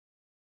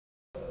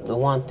The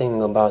one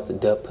thing about the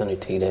death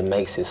penalty that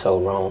makes it so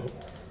wrong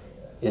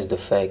is the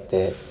fact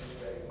that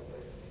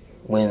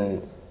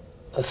when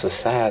a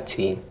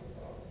society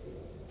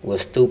will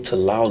stoop to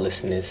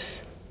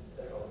lawlessness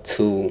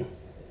to,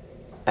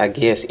 I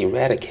guess,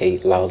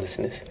 eradicate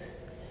lawlessness,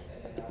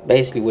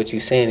 basically what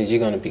you're saying is you're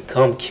going to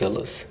become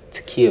killers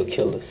to kill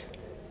killers.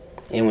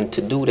 And when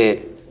to do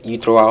that, you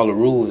throw all the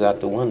rules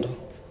out the window.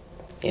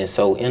 And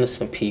so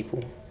innocent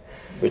people,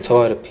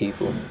 retarded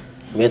people,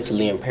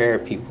 mentally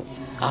impaired people,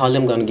 all of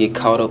them going to get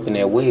caught up in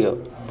that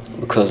web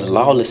because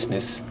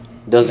lawlessness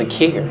doesn't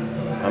care.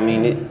 I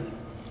mean,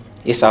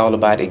 it's all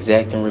about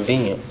exacting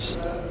revenge.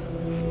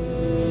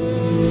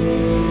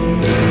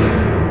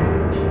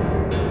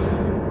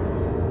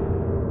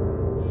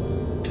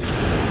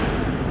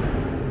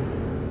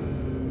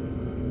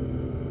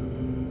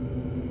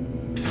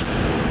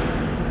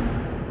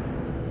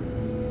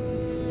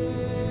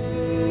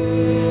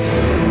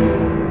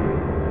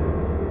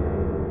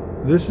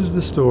 This is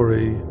the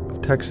story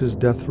of Texas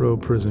death row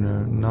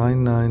prisoner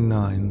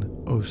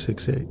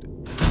 999068.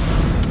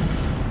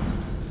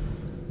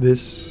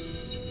 This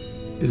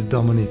is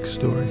Dominique's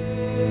story.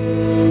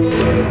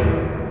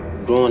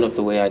 Growing up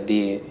the way I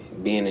did,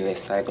 being in that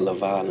cycle of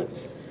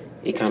violence,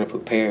 it kind of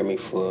prepared me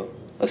for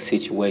a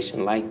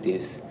situation like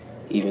this,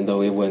 even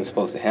though it wasn't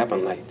supposed to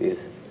happen like this.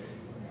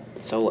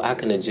 So I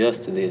can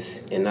adjust to this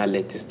and not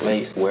let this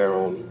place wear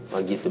on me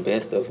or get the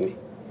best of me,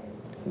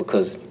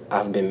 because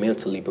I've been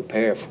mentally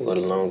prepared for it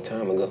a long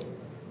time ago,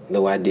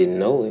 though I didn't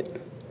know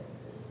it.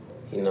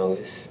 You know,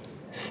 it's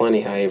funny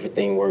how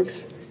everything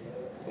works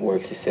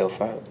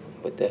itself out,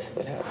 but that's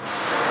what happened.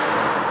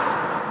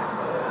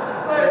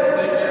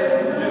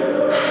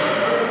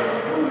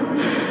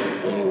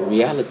 In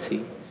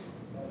reality,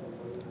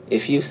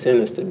 if you're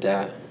sentenced to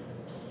die,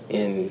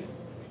 it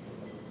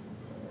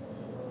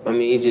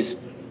just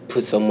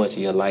puts so much of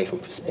your life in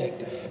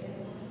perspective.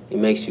 It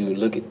makes you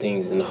look at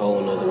things in a whole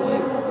nother way.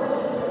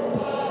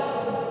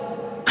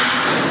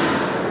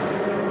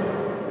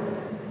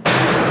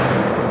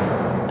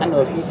 I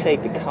know if you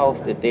take the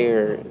cost that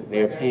they're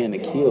paying to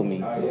kill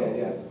me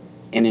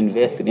and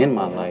invest it in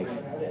my life,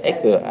 I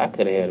could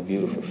have had a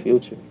beautiful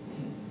future.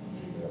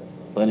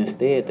 But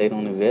instead, they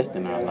don't invest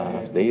in our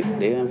lives. They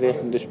invest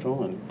in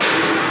destroying it.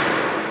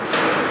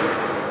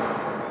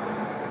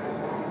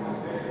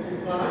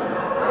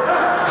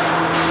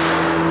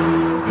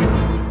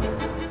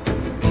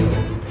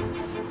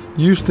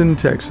 Houston,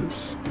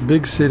 Texas.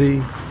 Big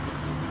city,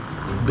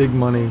 big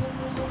money,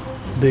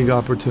 big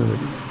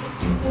opportunities.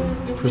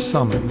 For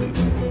some, at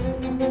least.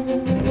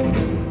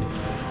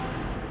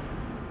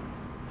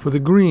 For the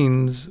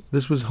Greens,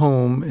 this was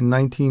home in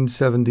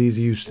 1970s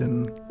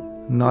Houston,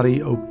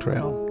 knotty Oak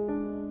Trail.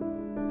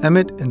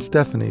 Emmett and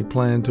Stephanie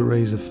planned to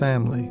raise a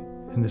family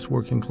in this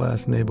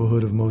working-class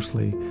neighborhood of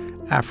mostly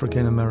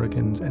African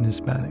Americans and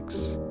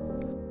Hispanics.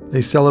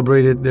 They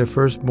celebrated their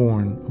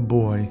firstborn, a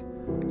boy,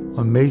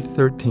 on May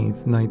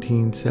 13th,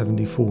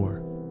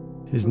 1974.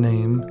 His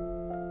name,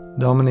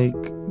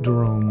 Dominique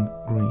Jerome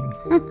Green.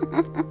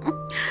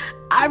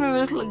 I remember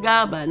this little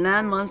guy about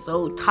 9 months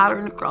old,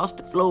 tottering across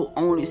the floor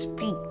on his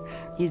feet.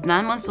 He's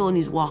 9 months old and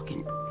he's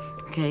walking,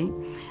 okay?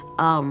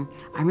 I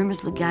remember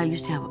this little guy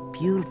used to have a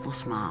beautiful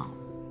smile.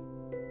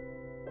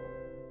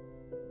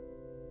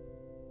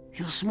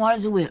 He was smart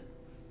as a whip.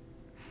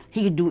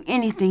 He could do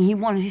anything he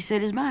wanted. He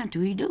set his mind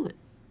to, he'd do it.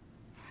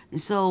 And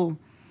so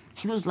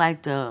he was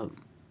like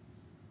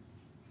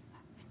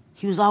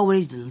he was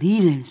always the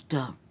leader and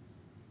stuff.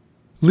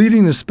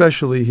 Leading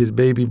especially his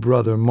baby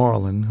brother,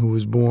 Marlon, who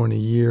was born a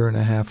year and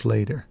a half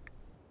later.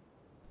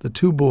 The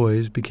two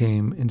boys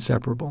became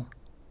inseparable.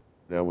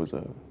 There was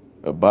a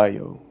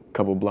bayou a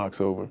couple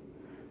blocks over,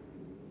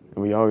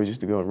 and we always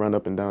used to go and run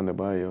up and down the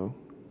bayou.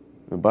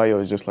 The bayou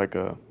is just like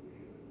a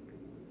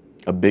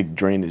big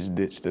drainage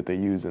ditch that they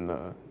use in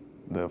the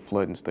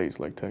flooding states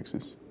like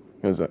Texas.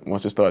 Because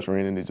once it starts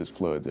raining, it just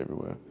floods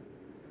everywhere.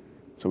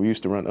 So we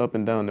used to run up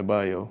and down the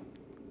bayou,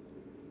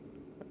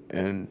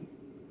 and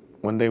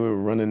one day we were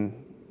running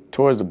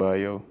towards the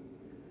bayou,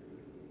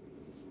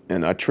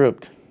 and I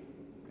tripped,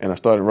 and I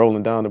started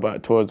rolling down the bayou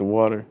towards the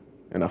water,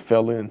 and I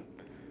fell in.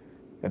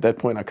 At that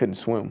point, I couldn't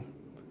swim.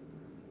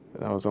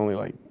 I was only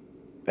like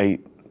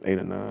eight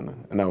or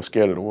nine, and I was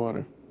scared of the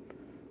water.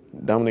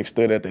 Dominique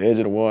stood at the edge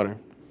of the water,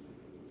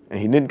 and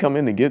he didn't come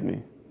in to get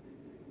me.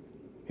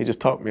 He just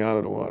talked me out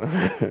of the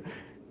water.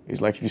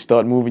 He's like, if you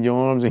start moving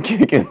your arms and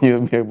kicking,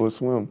 you'll be able to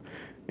swim.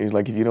 He's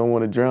like, if you don't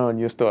want to drown,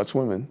 you'll start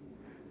swimming.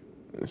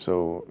 And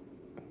so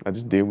I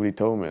just did what he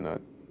told me, and I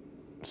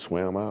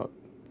swam out.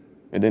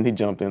 And then he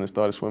jumped in and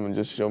started swimming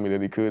just to show me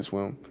that he could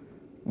swim,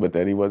 but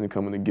that he wasn't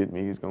coming to get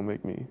me. He's going to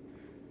make me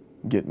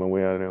get my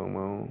way out of there on my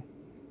own.